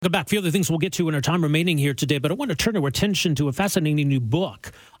Welcome back. A few other things we'll get to in our time remaining here today, but I want to turn our attention to a fascinating new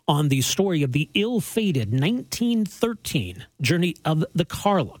book on the story of the ill-fated 1913 journey of the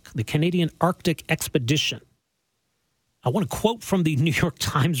Karluk, the Canadian Arctic expedition. I want to quote from the New York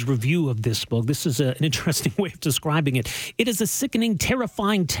Times review of this book. This is an interesting way of describing it. It is a sickening,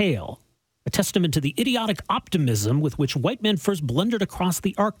 terrifying tale, a testament to the idiotic optimism with which white men first blundered across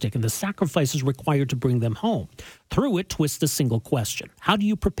the Arctic and the sacrifices required to bring them home. Through it twists a single question. How do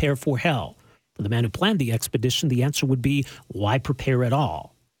you prepare for hell? For the man who planned the expedition, the answer would be, why prepare at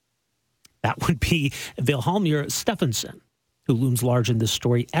all? That would be Vilhjalmur Stefansson, who looms large in this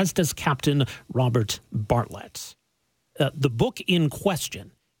story, as does Captain Robert Bartlett. The book in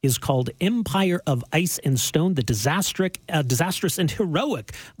question is called Empire of Ice and Stone, the disastrous and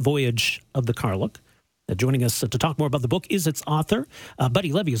heroic voyage of the Karluk. Joining us to talk more about the book is its author.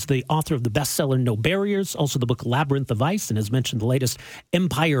 Buddy Levy is the author of the bestseller No Barriers, also the book Labyrinth of Ice, and has mentioned the latest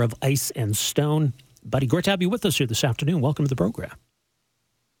Empire of Ice and Stone. Buddy, great to have you with us here this afternoon. Welcome to the program.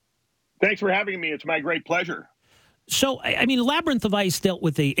 Thanks for having me. It's my great pleasure. So, I mean, Labyrinth of Ice dealt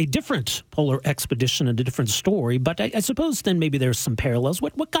with a different polar expedition and a different story, but I suppose then maybe there's some parallels.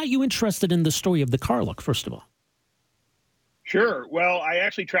 What got you interested in the story of the Karluk, first of all? Sure. Well, I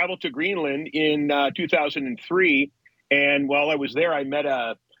actually traveled to Greenland in 2003, and while I was there, I met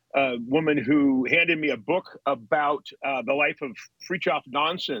a woman who handed me a book about the life of Fridtjof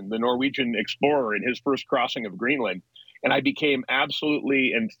Nansen, the Norwegian explorer, in his first crossing of Greenland, and I became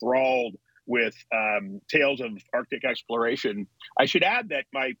absolutely enthralled with tales of Arctic exploration. I should add that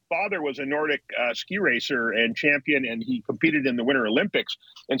my father was a Nordic ski racer and champion, and he competed in the Winter Olympics.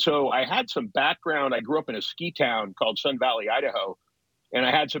 And so I had some background. I grew up in a ski town called Sun Valley, Idaho, and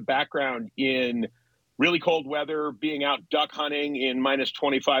I had some background in really cold weather, being out duck hunting in minus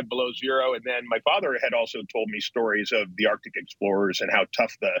 25 below zero. And then my father had also told me stories of the Arctic explorers and how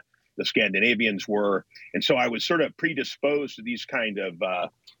tough the Scandinavians were. And so I was sort of predisposed to these kind of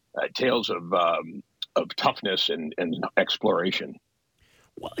tales of toughness and exploration.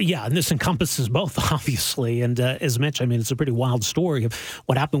 Well, yeah, and this encompasses both, obviously. And as mentioned, I mean, it's a pretty wild story of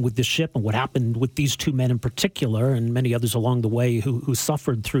what happened with this ship and what happened with these two men in particular, and many others along the way who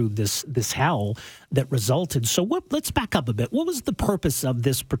suffered through this hell that resulted. So let's back up a bit. What was the purpose of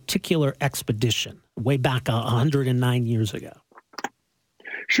this particular expedition way back 109 years ago?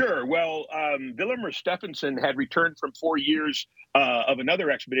 Sure. Well, Vilhjalmur Stefansson had returned from 4 years of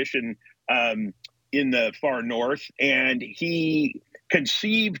another expedition in the far north, and he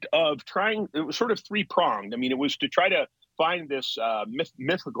conceived of trying. It was sort of three-pronged. I mean, it was to try to find this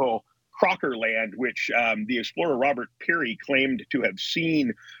mythical Crocker land, which the explorer Robert Peary claimed to have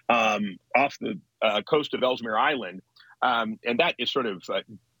seen off the coast of Ellesmere Island, and that is sort of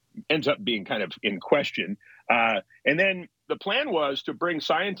ends up being kind of in question. And then the plan was to bring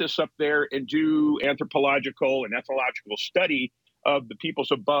scientists up there and do anthropological and ethnological study of the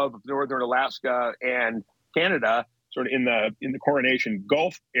peoples above northern Alaska and Canada, sort of in the Coronation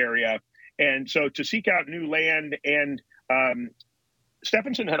Gulf area. And so to seek out new land, and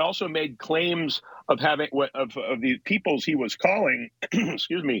Stefansson had also made claims of having of the peoples he was calling,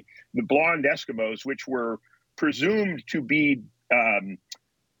 excuse me, the blonde Eskimos, which were presumed to be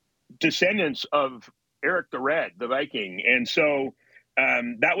descendants of Eric the Red, the Viking. And so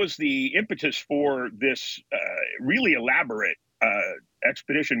that was the impetus for this really elaborate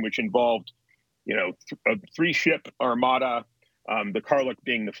expedition, which involved, a three-ship armada, the Karluk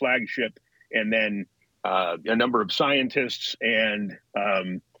being the flagship, and then a number of scientists, and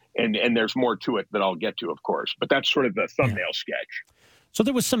there's more to it that I'll get to, of course. But that's sort of the thumbnail sketch. So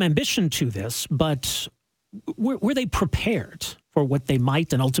there was some ambition to this, but were they prepared for what they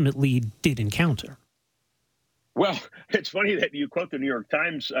might and ultimately did encounter? Well, it's funny that you quote the New York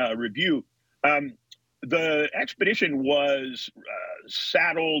Times review. The expedition was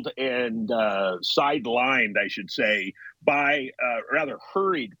saddled and sidelined, I should say, by rather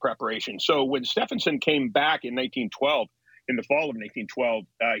hurried preparation. So when Stefansson came back in 1912, in the fall of 1912,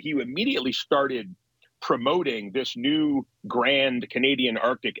 he immediately started promoting this new grand Canadian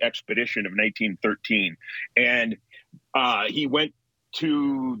Arctic expedition of 1913. And he went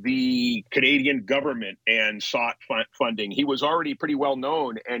to the Canadian government and sought funding. He was already pretty well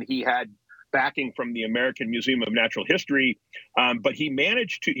known, and he had backing from the American Museum of Natural History, but he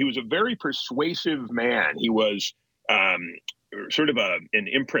was a very persuasive man. He was sort of an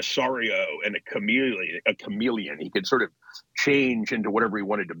impresario and a chameleon. He could sort of change into whatever he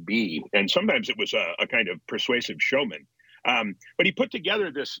wanted to be, and sometimes it was a kind of persuasive showman. But he put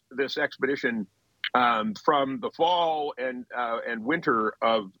together this expedition from the fall and winter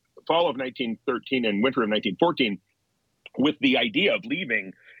of 1913 and winter of 1914, with the idea of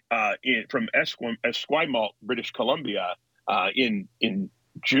leaving from Esquimalt, British Columbia, in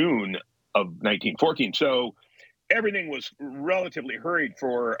June of 1914. So everything was relatively hurried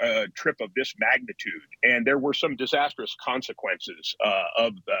for a trip of this magnitude, and there were some disastrous consequences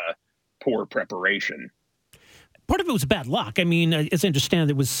of the poor preparation. Part of it was bad luck. I mean, as I understand,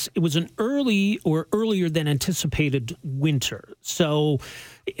 it was an early or earlier than anticipated winter. So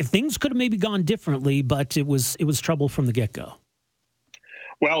if things could have maybe gone differently, but it was trouble from the get-go.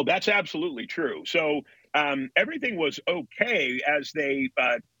 Well, that's absolutely true. So everything was okay as they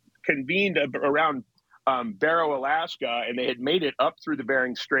convened around Barrow, Alaska, and they had made it up through the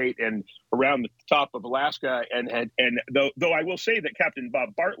Bering Strait and around the top of Alaska. And though I will say that Captain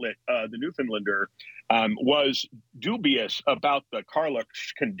Bob Bartlett, the Newfoundlander, was dubious about the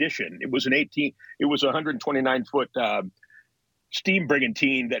Karluk's condition. It was a 129-foot steam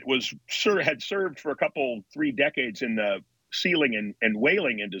brigantine that had served for 3 decades in the sealing and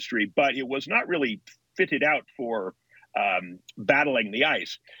whaling industry, but it was not really fitted out for battling the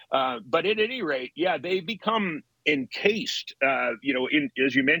ice. But at any rate, yeah, they become encased, as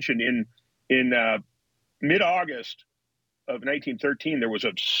you mentioned, in mid-August of 1913, there was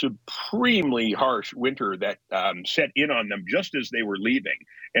a supremely harsh winter that set in on them just as they were leaving.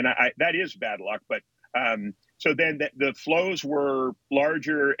 And that is bad luck. But so then the flows were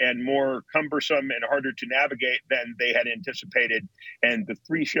larger and more cumbersome and harder to navigate than they had anticipated. And the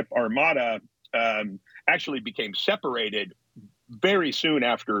 3-ship armada actually became separated very soon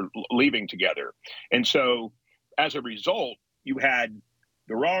after leaving together. And so as a result, you had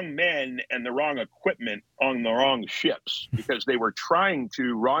the wrong men and the wrong equipment on the wrong ships because they were trying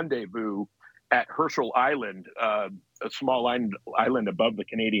to rendezvous at Herschel Island, a small island above the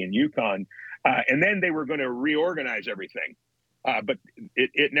Canadian Yukon. And then they were going to reorganize everything. But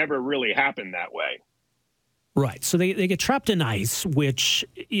it never really happened that way. Right. So they get trapped in ice, which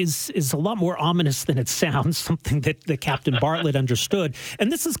is a lot more ominous than it sounds, something that Captain Bartlett understood. And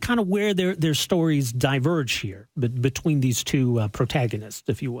this is kind of where their stories diverge here between these two protagonists,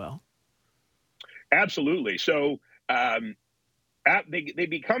 if you will. Absolutely. So they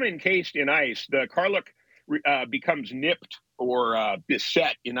become encased in ice. The Karluk becomes nipped or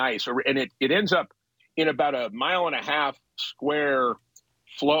beset in ice, and it ends up in about 1.5 mile square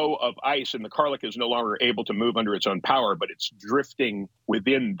flow of ice, and the Karluk is no longer able to move under its own power, but it's drifting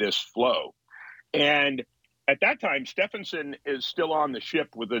within this flow. And at that time, Stephenson is still on the ship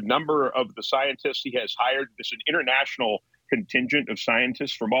with a number of the scientists he has hired. This is an international contingent of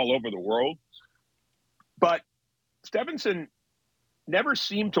scientists from all over the world. But Stephenson never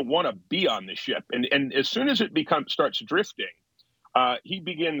seemed to want to be on the ship. And as soon as it starts drifting, he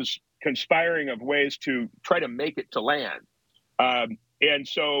begins conspiring of ways to try to make it to land. And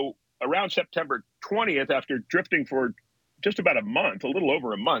so around September 20th, after drifting for just about a little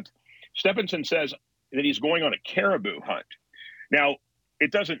over a month, Stephenson says that he's going on a caribou hunt. Now,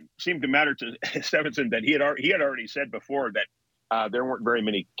 it doesn't seem to matter to Stephenson that he had already said before that there weren't very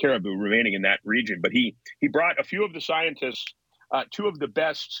many caribou remaining in that region. But he brought a few of the scientists, 2 of the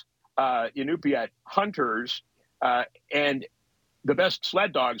best Inupiat hunters, and the best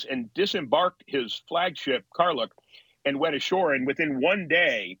sled dogs, and disembarked his flagship, Karluk, and went ashore. And within 1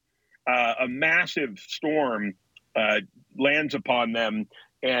 day, a massive storm lands upon them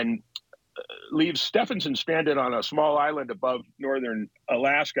and leaves Stephenson stranded on a small island above northern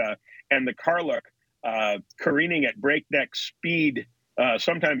Alaska, and the Karluk careening at breakneck speed,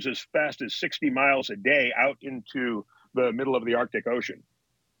 sometimes as fast as 60 miles a day, out into the middle of the Arctic Ocean.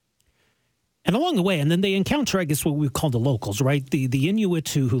 And along the way, and then they encounter, I guess, what we call the locals, right? The Inuit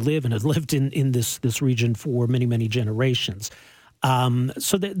who live and have lived in this region for many, many generations.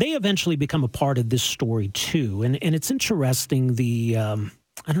 So they eventually become a part of this story, too. And it's interesting,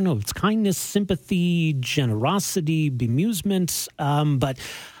 I don't know, it's kindness, sympathy, generosity, bemusement. But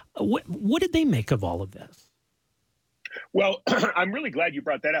what did they make of all of this? Well, I'm really glad you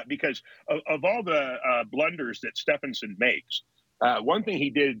brought that up because of all the blunders that Stephenson makes, one thing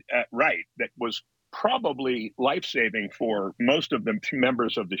he did right that was probably life-saving for most of the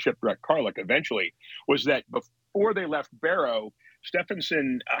members of the shipwrecked Karluk eventually was that before they left Barrow,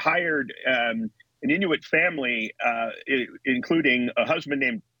 Stephenson hired an Inuit family, including a husband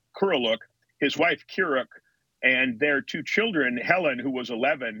named Kuruluk, his wife Kiruk, and their 2 children, Helen, who was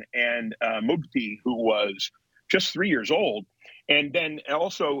 11, and Mugti, who was just 3 years old, and then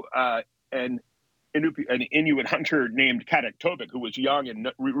also an Inuit hunter named Kataktovik, who was young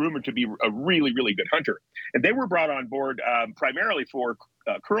and rumored to be a really, really good hunter. And they were brought on board primarily for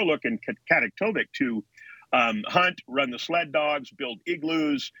Kuruluk and Kataktovik to hunt, run the sled dogs, build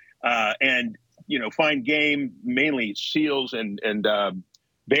igloos, and find game, mainly seals and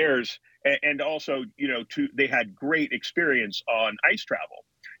bears, and also, they had great experience on ice travel.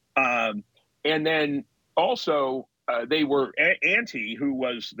 And then also they were Auntie, who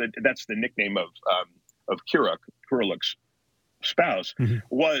was that's the nickname of Kuruk's spouse,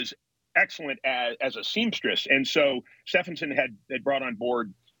 was excellent as a seamstress. And so Stephenson had brought on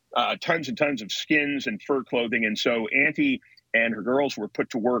board tons and tons of skins and fur clothing. And so Auntie and her girls were put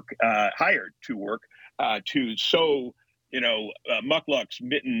to work, hired to work to sew, mucklucks,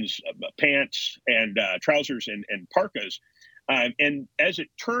 mittens, pants, and trousers and parkas. And as it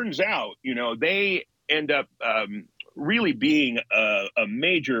turns out, they end up really being a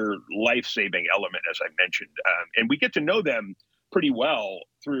major life-saving element, as I mentioned. And we get to know them pretty well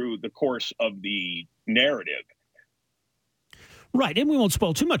through the course of the narrative. Right, and we won't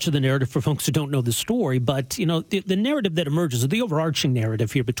spoil too much of the narrative for folks who don't know the story, but, the narrative that emerges, the overarching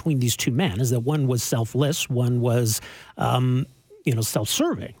narrative here between these two men is that one was selfless, one was,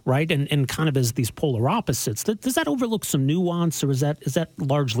 self-serving, right, and kind of as these polar opposites. Does that overlook some nuance, or is that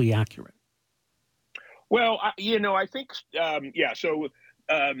largely accurate? Well, I think, so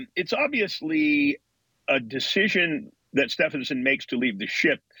it's obviously a decision that Stephenson makes to leave the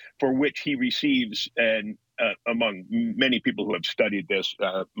ship, for which he receives among many people who have studied this,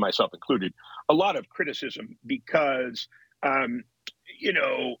 myself included, a lot of criticism because,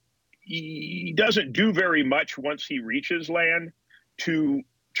 he doesn't do very much once he reaches land to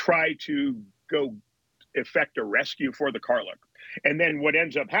try to go effect a rescue for the Karluk. And then what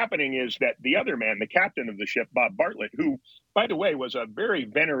ends up happening is that the other man, the captain of the ship, Bob Bartlett, who, by the way, was a very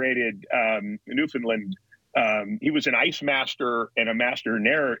venerated Newfoundland, he was an ice master and a master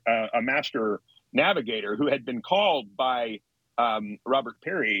navigator who had been called by Robert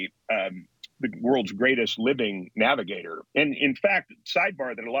Peary, the world's greatest living navigator. And in fact,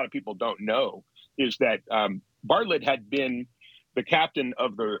 sidebar that a lot of people don't know is that Bartlett had been the captain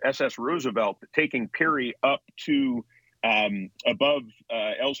of the SS Roosevelt, taking Peary up to above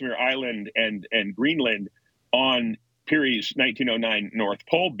Ellesmere Island and Greenland on Peary's 1909 North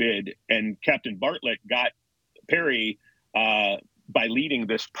Pole bid. And Captain Bartlett got Peary by leading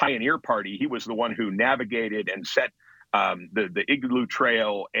this pioneer party. He was the one who navigated and set the Igloo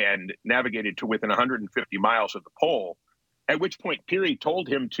Trail and navigated to within 150 miles of the pole, at which point Peary told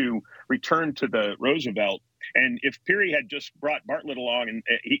him to return to the Roosevelt. And if Peary had just brought Bartlett along, and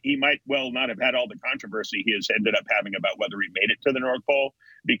he might well not have had all the controversy he has ended up having about whether he made it to the North Pole,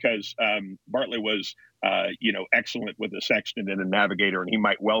 because Bartlett was, excellent with a sextant and a navigator, and he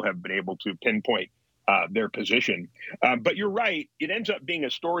might well have been able to pinpoint their position. But you're right. It ends up being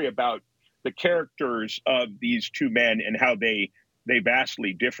a story about the characters of these two men and how they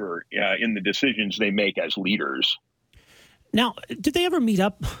vastly differ in the decisions they make as leaders. Now, did they ever meet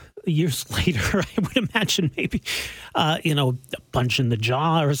up years later? I would imagine maybe, a punch in the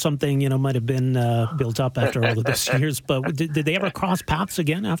jaw or something, might have been built up after all of those years. But did they ever cross paths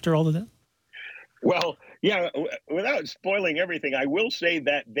again after all of that? Well, yeah, without spoiling everything, I will say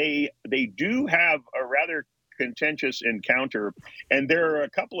that they do have a rather contentious encounter. And there are a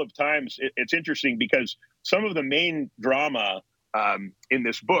couple of times, it's interesting because some of the main drama in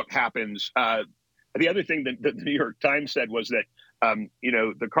this book happens. The other thing that the New York Times said was that,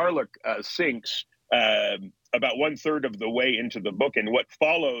 the Karluk sinks about 1/3 of the way into the book, and what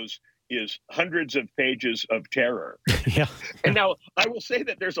follows is hundreds of pages of terror. Yeah. And now I will say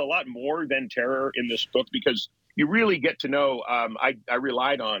that there's a lot more than terror in this book, because you really get to know, I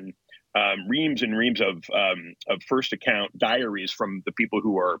relied on reams and reams of first account diaries from the people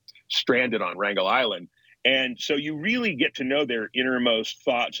who are stranded on Wrangel Island. And so you really get to know their innermost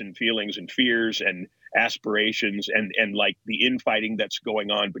thoughts and feelings and fears and aspirations and like the infighting that's going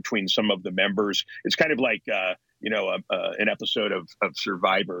on between some of the members. It's kind of like, an episode of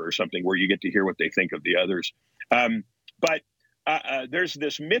Survivor or something, where you get to hear what they think of the others. But there's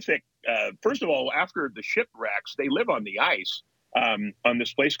this mythic, first of all, after the shipwrecks, they live on the ice on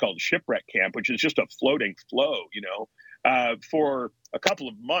this place called Shipwreck Camp, which is just a floating floe, for a couple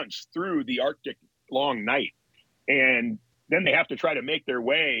of months through the Arctic long night. And then they have to try to make their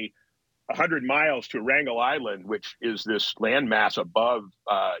way 100 miles to Wrangel Island, which is this landmass above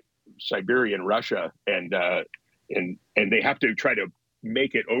Siberian Russia. And they have to try to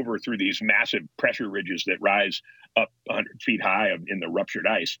make it over through these massive pressure ridges that rise up 100 feet high in the ruptured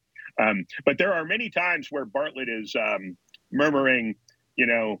ice. But there are many times where Bartlett is murmuring,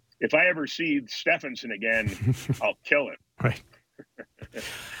 if I ever see Stephenson again, I'll kill him. Right.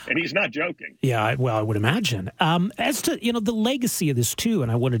 And he's not joking. Yeah, well, I would imagine. As to, the legacy of this, too,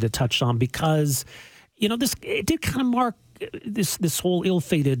 and I wanted to touch on because, it did kind of mark this whole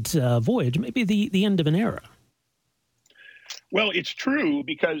ill-fated voyage, maybe the end of an era. Well, it's true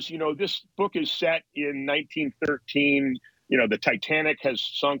because, this book is set in 1913. The Titanic has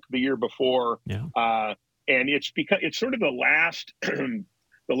sunk the year before. Yeah. And it's sort of the last, the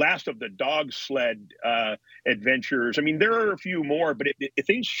last of the dog sled adventures. I mean, there are a few more, but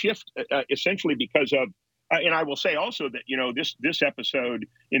things shift essentially because of, and I will say also that, this episode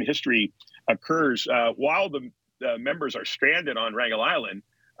in history occurs while the members are stranded on Wrangel Island.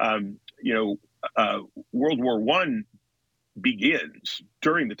 World War I begins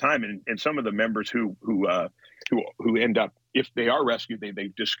during the time, and some of the members who end up, if they are rescued, they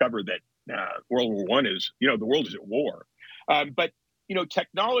discover that World War I is, the world is at war. But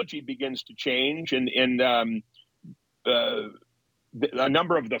technology begins to change, and a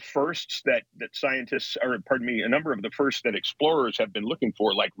number of the firsts that scientists, a number of the firsts that explorers have been looking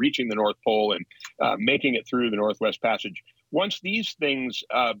for, like reaching the North Pole and making it through the Northwest Passage. Once these things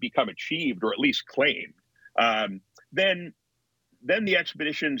become achieved, or at least claimed, then the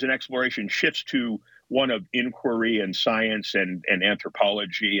expeditions and exploration shifts to one of inquiry and science and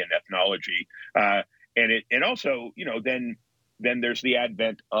anthropology and ethnology, and also then there's the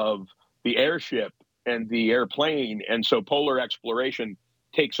advent of the airship and the airplane, and so polar exploration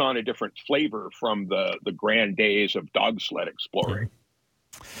takes on a different flavor from the grand days of dog sled exploring.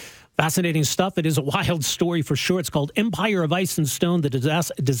 Fascinating stuff. It is a wild story for sure. It's called Empire of Ice and Stone,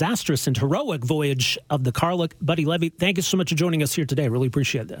 the disastrous and heroic voyage of the Karluk. Buddy Levy, thank you so much for joining us here today. I really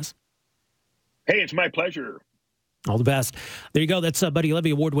appreciate this. Hey, it's my pleasure. All the best. There you go. That's Buddy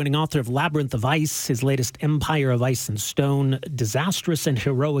Levy, award-winning author of Labyrinth of Ice, his latest Empire of Ice and Stone. Disastrous and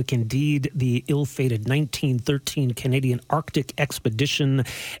heroic indeed, the ill-fated 1913 Canadian Arctic expedition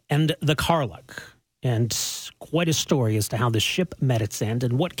and the Karluk. And quite a story as to how the ship met its end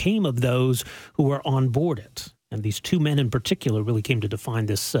and what came of those who were on board it. And these two men in particular really came to define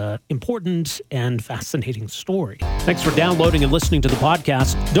this important and fascinating story. Thanks for downloading and listening to the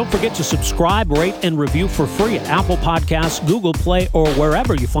podcast. Don't forget to subscribe, rate, and review for free at Apple Podcasts, Google Play, or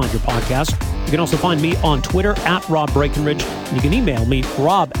wherever you find your podcast. You can also find me on Twitter at Rob Breckenridge, and you can email me,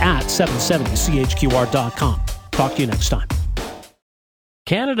 rob@770chqr.com. Talk to you next time.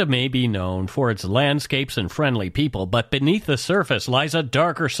 Canada may be known for its landscapes and friendly people, but beneath the surface lies a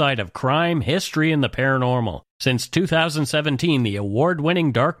darker side of crime, history, and the paranormal. Since 2017, the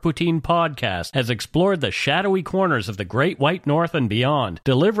award-winning Dark Poutine podcast has explored the shadowy corners of the Great White North and beyond,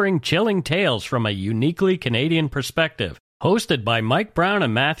 delivering chilling tales from a uniquely Canadian perspective. Hosted by Mike Brown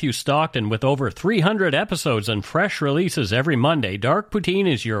and Matthew Stockton with over 300 episodes and fresh releases every Monday, Dark Poutine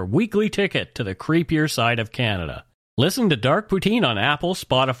is your weekly ticket to the creepier side of Canada. Listen to Dark Poutine on Apple,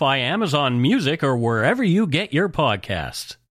 Spotify, Amazon Music, or wherever you get your podcasts.